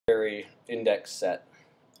index set.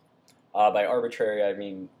 By arbitrary, I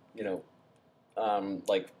mean,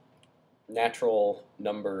 like natural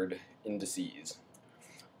numbered indices,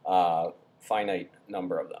 finite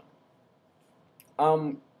number of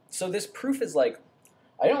them. So this proof is like,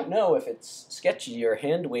 I don't know if it's sketchy or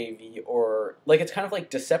hand-wavy or, like, it's kind of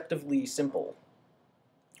like deceptively simple.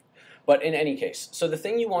 But in any case, so the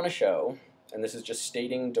thing you want to show, and this is just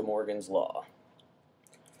stating DeMorgan's law,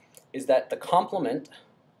 is that the complement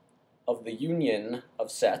of the union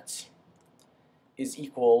of sets is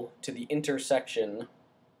equal to the intersection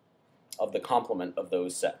of the complement of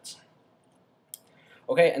those sets.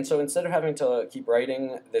 Okay, and so instead of having to keep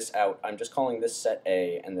writing this out, I'm just calling this set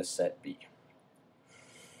A and this set B.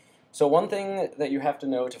 So one thing that you have to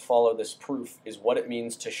know to follow this proof is what it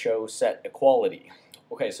means to show set equality.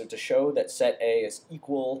 Okay, so to show that set A is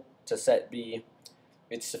equal to set B,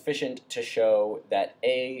 it's sufficient to show that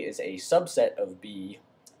A is a subset of B,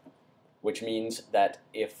 which means that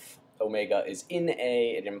if omega is in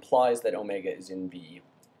A, it implies that omega is in B,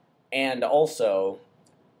 and also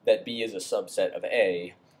that B is a subset of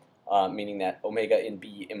A, meaning that omega in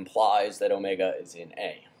B implies that omega is in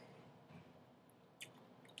A.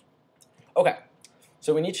 Okay,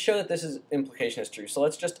 so we need to show that this implication is true. So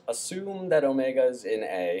let's just assume that omega is in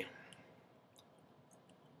A.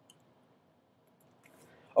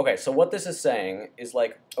 Okay, so what this is saying is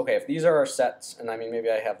like, okay, if these are our sets, and I mean maybe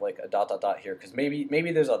I have like a dot dot dot here, because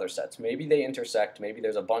maybe there's other sets. Maybe they intersect, maybe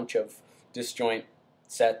there's a bunch of disjoint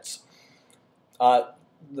sets.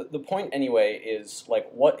 The point anyway is like,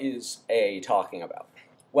 what is A talking about?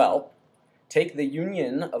 Well, take the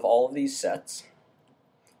union of all of these sets.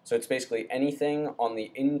 So it's basically anything on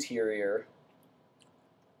the interior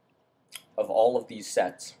of all of these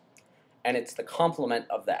sets, and it's the complement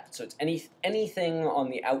of that. So it's anything on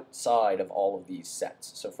the outside of all of these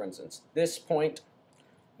sets. So for instance, this point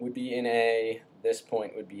would be in A, this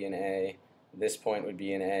point would be in A, this point would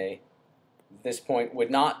be in A, this point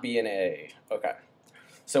would not be in A. Okay,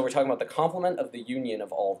 so we're talking about the complement of the union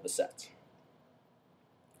of all of the sets.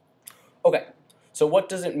 Okay. So what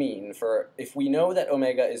does it mean for, if we know that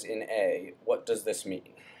omega is in A, what does this mean?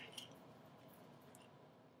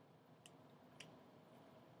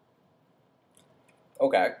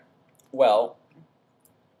 Okay, well,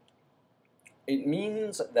 it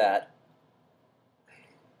means that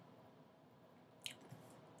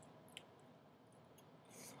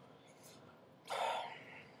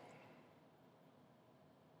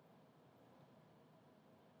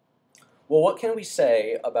well, what can we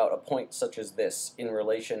say about a point such as this in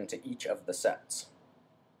relation to each of the sets?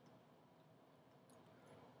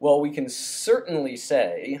 Well, we can certainly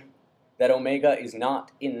say that omega is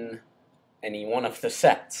not in any one of the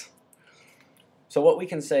sets. So what we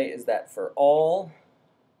can say is that for all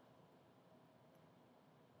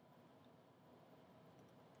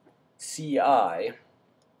Ci,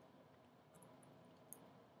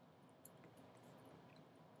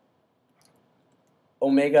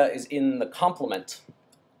 omega is in the complement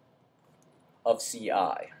of Ci.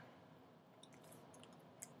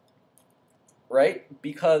 Right?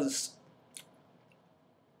 Because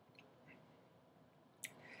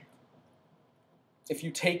if you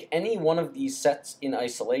take any one of these sets in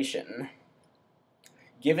isolation,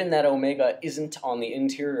 given that omega isn't on the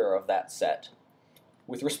interior of that set,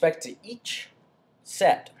 with respect to each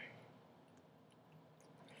set,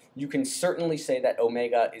 you can certainly say that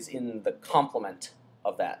omega is in the complement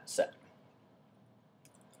of that set.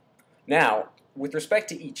 Now, with respect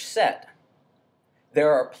to each set,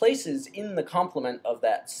 there are places in the complement of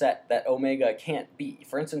that set that omega can't be.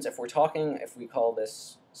 For instance, if we call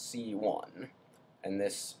this C1 and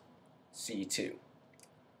this C2.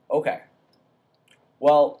 Okay,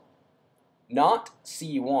 well, not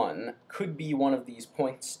C1 could be one of these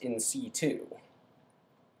points in C2.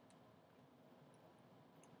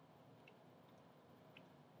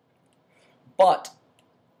 But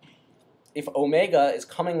if omega is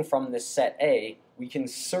coming from this set A, we can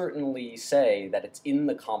certainly say that it's in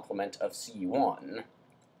the complement of C1,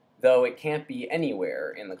 though it can't be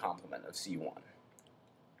anywhere in the complement of C1.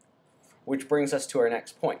 Which brings us to our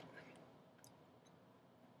next point.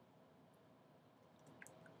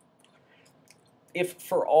 If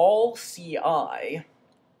for all Ci,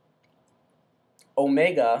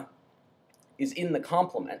 omega is in the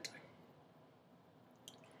complement,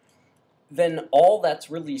 then all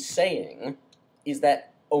that's really saying is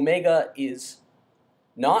that omega is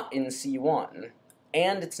not in C1,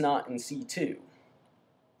 and it's not in C2,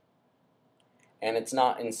 and it's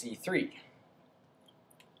not in C3.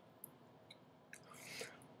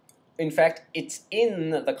 In fact, it's in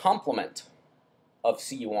the complement of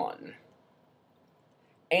C1,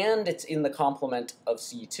 and it's in the complement of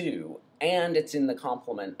C2, and it's in the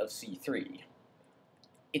complement of C3.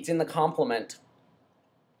 It's in the complement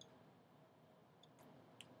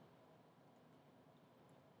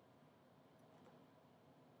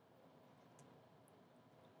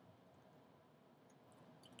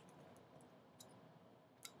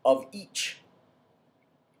of each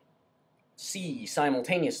C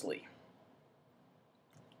simultaneously.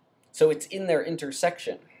 So it's in their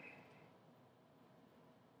intersection.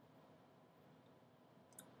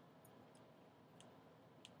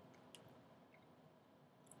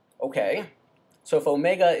 Okay, so if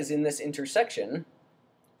omega is in this intersection,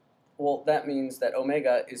 well, that means that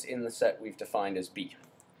omega is in the set we've defined as B.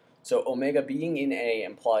 So omega being in A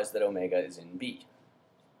implies that omega is in B.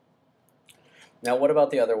 Now what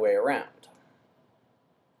about the other way around?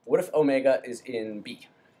 What if omega is in B?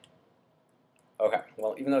 Okay,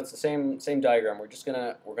 well, even though it's the same diagram,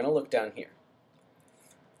 we're gonna look down here.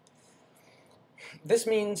 This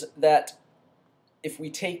means that if we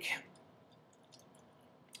take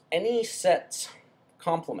any set's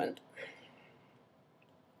complement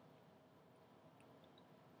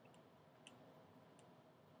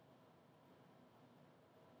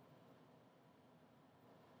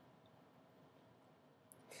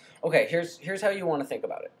okay, here's how you want to think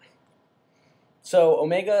about it. So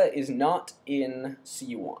omega is not in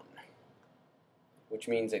C1, which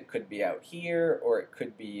means it could be out here, or it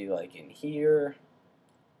could be like in here.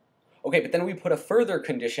 Okay, but then we put a further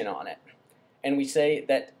condition on it, and we say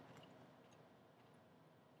that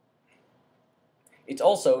it's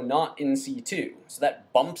also not in C2, so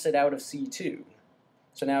that bumps it out of C2.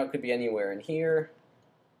 So now it could be anywhere in here,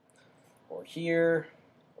 or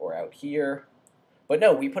out here. But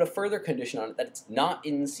no, we put a further condition on it that it's not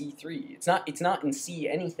in C3. It's not in C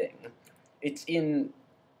anything. It's in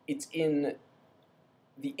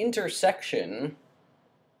the intersection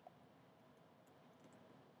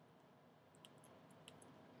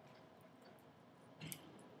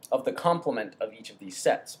of the complement of each of these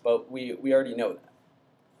sets, but we already know that.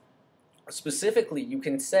 Specifically, you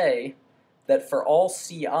can say that for all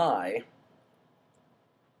Ci,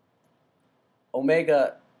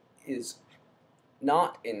 omega is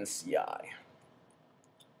not in Ci.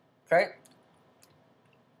 Okay?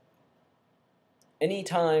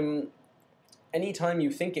 Anytime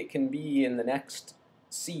you think it can be in the next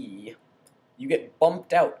C, you get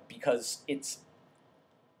bumped out because it's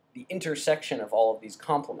the intersection of all of these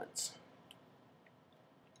complements.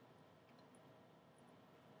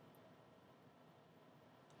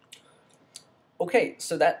 Okay,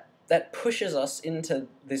 so that pushes us into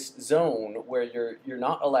this zone where you're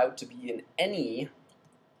not allowed to be in any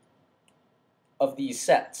of these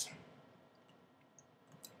sets.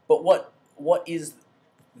 But what is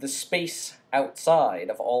the space outside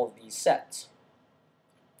of all of these sets?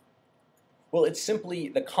 Well, it's simply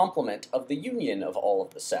the complement of the union of all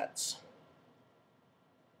of the sets.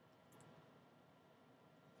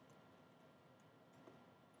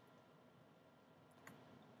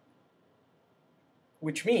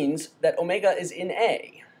 Which means that omega is in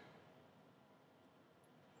A.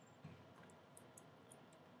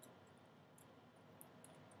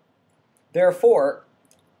 Therefore,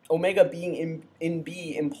 omega being in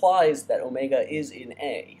B implies that omega is in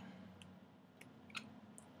A.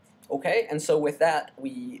 Okay, and so with that,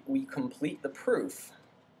 we complete the proof.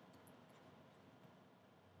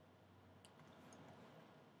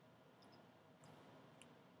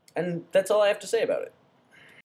 And that's all I have to say about it.